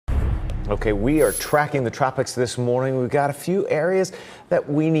Okay, we are tracking the tropics this morning. We've got a few areas that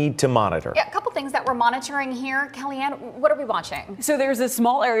we need to monitor. Yeah, a couple things that we're monitoring here. Kellyanne, what are we watching? So there's a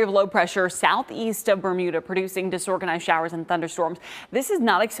small area of low pressure southeast of Bermuda producing disorganized showers and thunderstorms. This is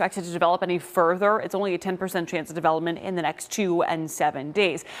not expected to develop any further. It's only a 10% chance of development in the next 2 and 7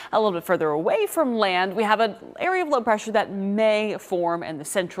 days. A little bit further away from land, we have an area of low pressure that may form in the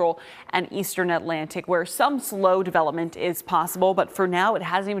central and eastern Atlantic, where some slow development is possible. But for now, it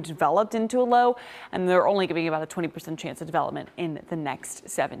hasn't even developed into a low, and they're only giving about a 20% chance of development in the next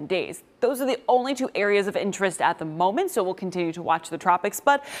 7 days. Those are the only 2 areas of interest at the moment, so we'll continue to watch the tropics.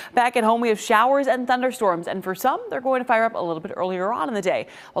 But back at home, we have showers and thunderstorms, and for some, they're going to fire up a little bit earlier on in the day.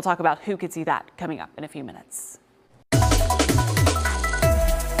 We'll talk about who could see that coming up in a few minutes.